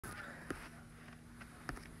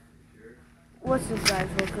What's up, guys?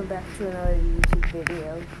 Welcome back to another YouTube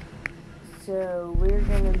video. So we're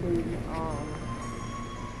gonna be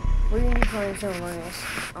playing some Among Us.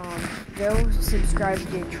 Go subscribe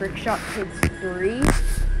to Trick Shot Kids 3,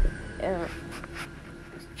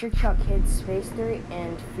 Trick Shot Kids Space 3,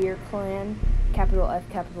 and Fear Clan capital F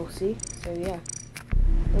capital C. So yeah,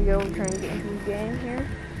 there we go. We're trying to get into the game here.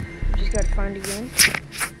 Just gotta find a game.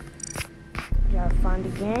 Gotta find a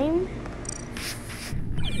game.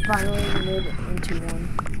 Finally made it into one.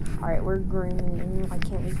 Alright, we're green. I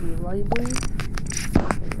can't make you light blue.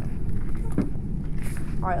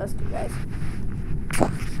 Alright, let's go, guys.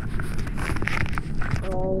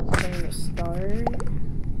 We're all going to start.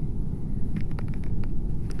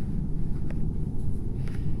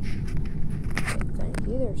 Okay, thank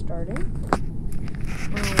you, they're starting.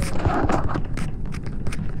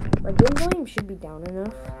 My game volume should be down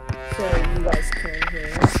enough so you guys can hear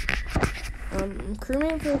it.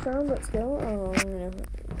 Crewman for the farm, let's go.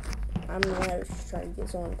 I'm gonna try to get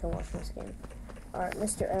someone to come watch this game. Alright,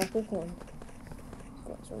 Mr. Apple, come on.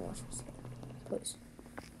 Come on, someone watch this game. Please.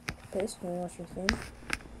 Please, can you watch this game?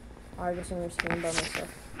 Alright, I guess I'm gonna stream by myself.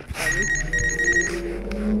 Sorry.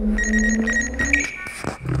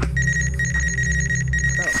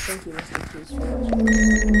 Oh, thank you, Mr. Keys, for watching.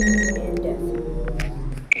 And death.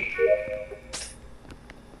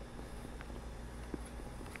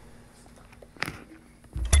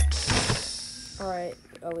 Alright,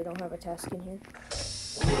 oh, we don't have a task in here.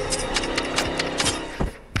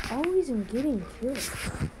 Always am getting killed.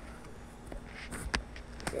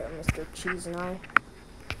 Yeah, Mr. Cheese and I,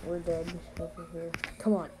 we're dead over here.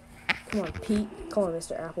 Come on. Come on, Pete. Come on,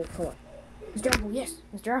 Mr. Apple. Come on. Mr. Apple, yes,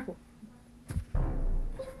 Mr. Apple.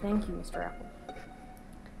 Thank you, Mr. Apple.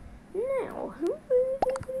 Now, who will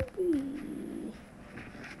it be?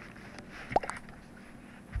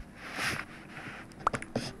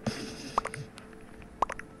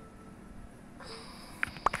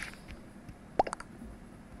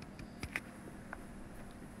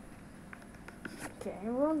 Okay,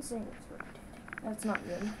 everyone's saying it's rotating. That's not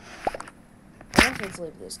good. I guess let's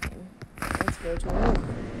leave this game. Let's go to another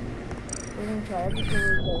game. We're gonna try everything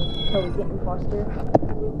until we get imposter.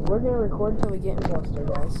 We're gonna record until we get imposter,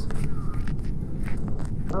 guys.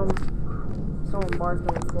 Someone barfed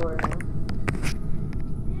on the floor now.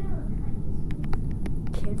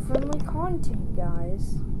 Kid-friendly content, guys.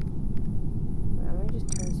 I'm gonna just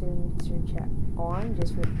turn Zoom chat on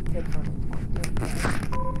just for kid-friendly content, guys.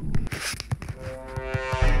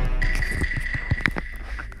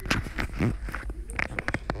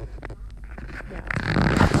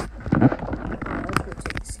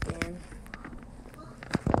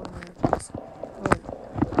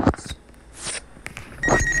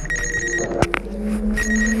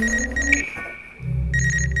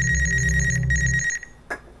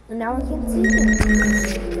 Now I can see them.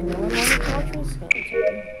 No one wants to watch me scam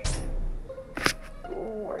today.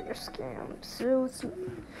 Oh, I get scammed. So,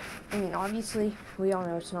 I mean, obviously, we all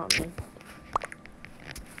know it's not me.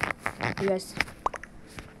 You guys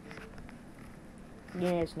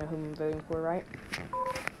know who I'm voting for, right?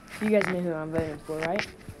 You guys know who I'm voting for, right?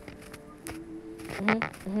 You know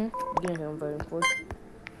who I'm voting for.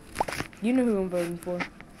 You know who I'm voting for.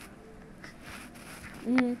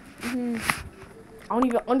 I don't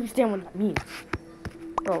even understand what that means.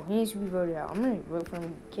 Bro, he needs to be voted out. I'm gonna vote for him to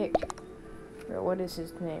be kicked. Bro, what is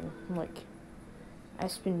his name? Like,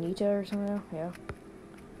 Espinita or something? Yeah.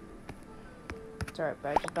 It's alright, but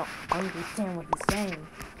I just don't understand what he's saying.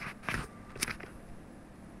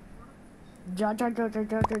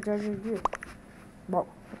 Bro.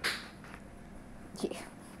 Yeah.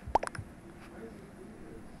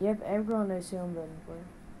 Yep, everyone knows who I'm voting for.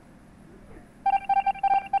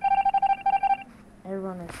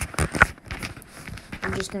 Everyone is.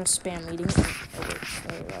 I'm just gonna spam meeting. Oh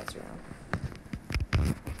wait, that's around.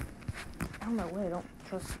 I don't know why I don't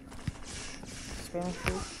trust spam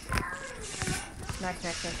food. Next.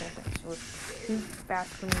 So it's too fast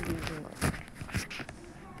for me to even look.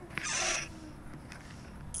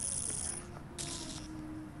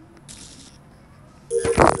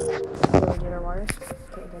 So we did our wires.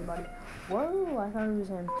 Okay, then buddy. Whoa, I thought it was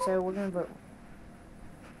him. So we're gonna vote.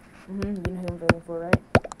 You know who I'm voting for, right?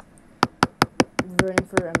 I'm voting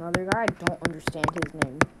for another guy. I don't understand his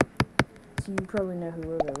name. So you probably know who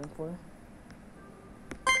we're voting for.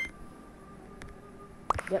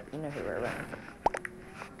 Yep, you know who we're voting for.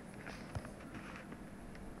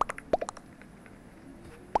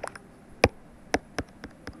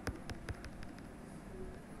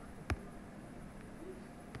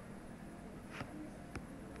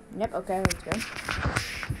 Yep, okay, let's go.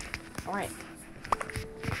 Alright.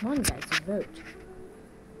 Come on, guys, vote.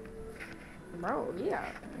 Bro, yeah.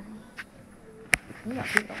 You got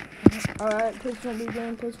people. Alright, please don't be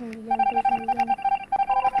game, please don't be game, please don't be game.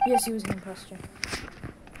 Yes, he was an imposter.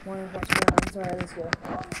 One imposter rounds. Alright, let's go.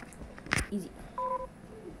 Easy.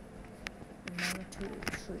 1, 2,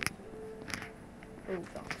 3. Oh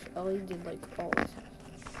gosh, Ellie did like all this.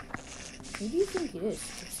 Who do you think it is?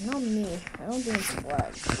 It's not me. I don't think it's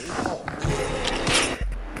Black.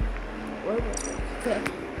 Where was it? Okay.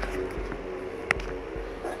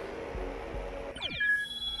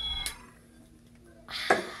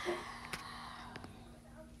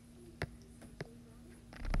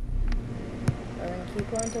 We're gonna keep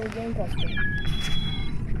going until the game passes.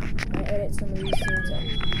 I'm gonna edit some of these scenes out.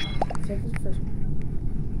 Except for the first one.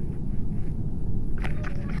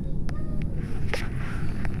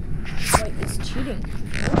 Wait, it's cheating.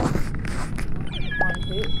 On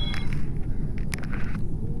who?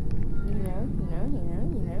 You know.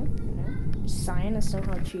 Cyan is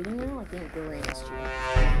somehow cheating now? I think Green is cheating.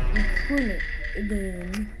 Improvement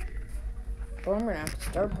again. Or I'm gonna have to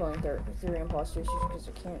start playing three imposters just because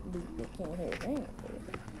I can't hit a thing.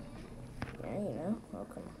 Yeah, you know. Oh,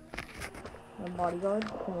 come on. My bodyguard?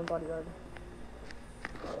 Come on, bodyguard.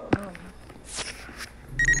 Come on.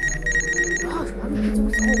 Gosh, why did you do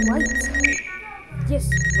this whole light? Yes,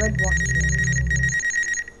 red blocks me.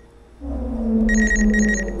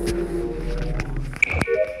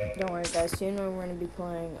 Don't worry guys, soon we're going to be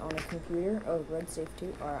playing on a computer. Oh, red's safe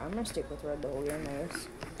too. Alright, I'm going to stick with red the whole game, I guess.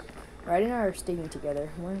 Red and I are sticking together.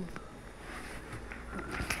 Dang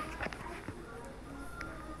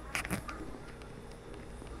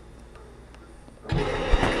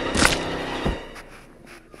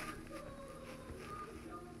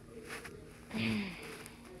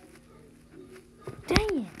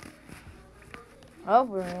it! Oh,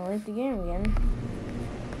 we're gonna link the game again.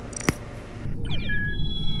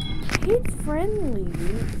 Kid friendly,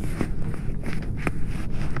 dude.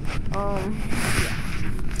 Yeah.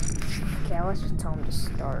 Okay, let's just tell him to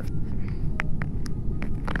start.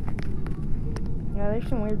 Yeah, there's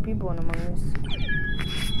some weird people in Among Us.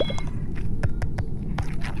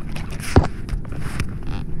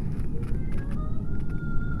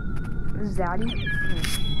 Zaddy?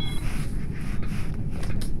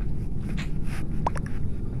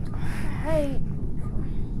 Hey.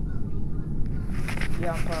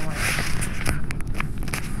 Yeah, I'm playing Minecraft.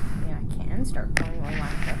 Yeah, I can start playing my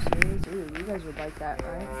Minecraft series. Ooh, you guys would like that,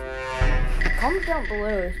 right? Comment down below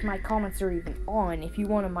if my comments are even on if you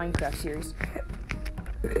want a Minecraft series.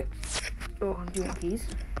 Oh, I'm doing peas.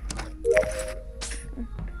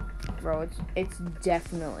 Bro, it's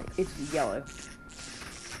definitely, it's yellow.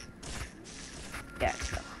 Yeah,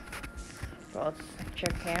 it's yellow. Well, let's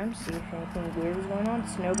check cams, see if anything weird is going on.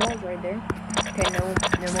 Snowballs right there. Okay, no more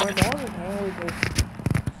balls. Okay,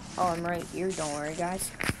 oh, I'm right here. Don't worry,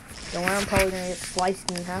 guys. Don't worry, I'm probably gonna get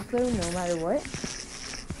sliced in half though, no matter what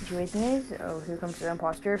situation is. Oh, here comes the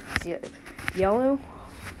imposter. See, yellow.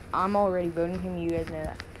 I'm already voting him. You guys know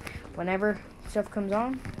that. Whenever stuff comes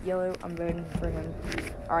on, yellow, I'm voting for him.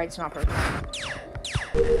 All right, it's not perfect.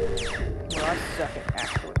 Well, I suck at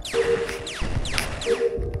afterwards.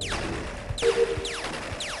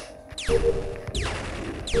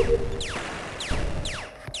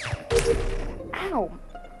 Ow!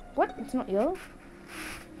 What? It's not yellow?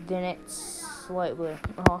 Then it's light blue.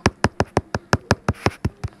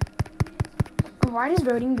 Why does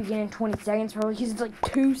voting begin in 20 seconds? Probably because it's like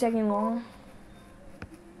 2 seconds long.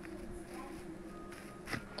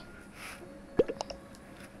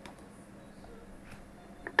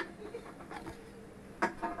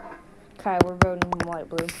 Okay, we're voting light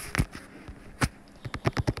blue.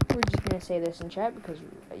 We're just gonna say this in chat because,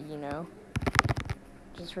 you know,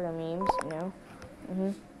 just for the memes, you know.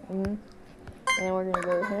 And then we're gonna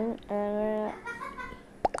vote him.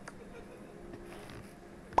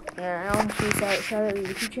 I want to shout out the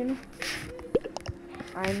YouTube channel.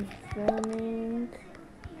 I'm filming.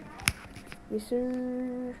 Yes,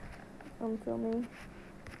 sir. I'm filming.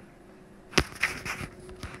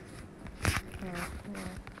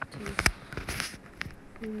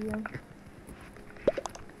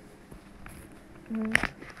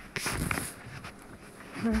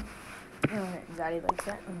 Zaddy likes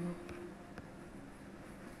that.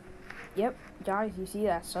 Yep, guys, you see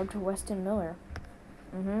that? Sub to Weston Miller.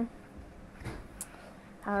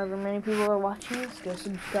 However many people are watching this, go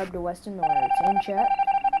subscribe to Weston Miller. It's in chat.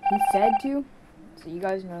 He said to, so you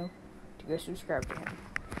guys know to go subscribe to him.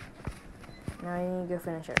 Now you need to go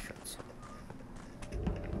finish our shorts.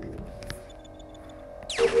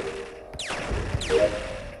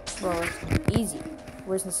 Bro, it's easy.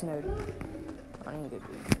 Where's the snow? I need to go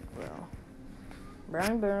do it, bro.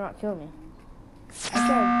 Brown better not kill me.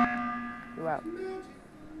 Okay. you out.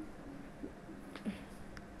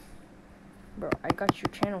 Bro, I got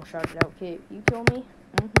your channel shouted out, okay? You kill me?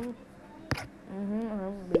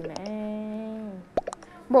 I'll be mad.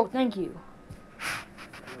 Bro, thank you.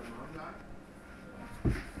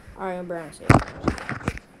 Alright, I'm brown safe.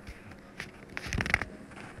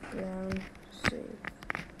 Brown safe.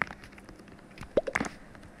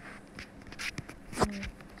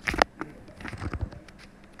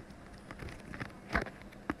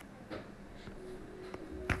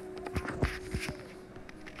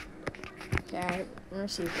 Okay, I'm gonna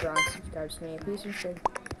see if Brown subscribes to me. Please subscribe.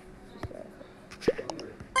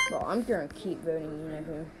 Well, I'm gonna keep voting, you know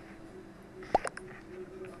who.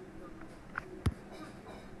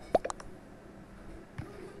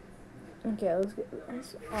 Okay, let's get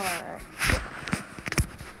this. Alright.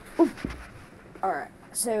 Alright,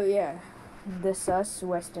 so yeah. This us,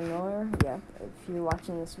 Weston Miller. Yeah, if you're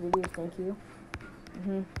watching this video, thank you.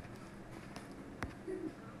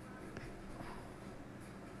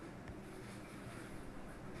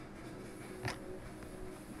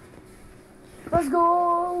 Let's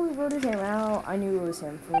go! We voted him out. I knew it was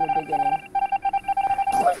him from the beginning.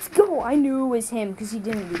 Let's go! I knew it was him because he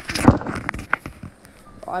didn't do Q.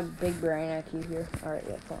 Oh, I have a big brain IQ here. Alright,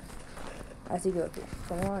 yeah, come on. I have to go up here.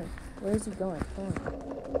 Come on. Where is he going? Come on.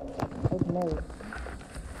 Oh, no.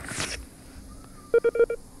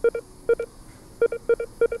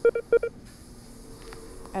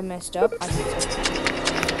 I messed up.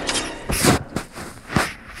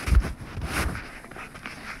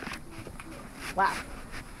 Wow.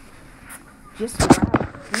 Just wow.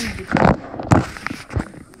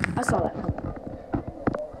 I saw that.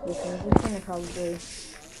 Listen, we're gonna probably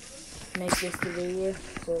make this the video.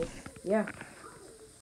 So, yeah.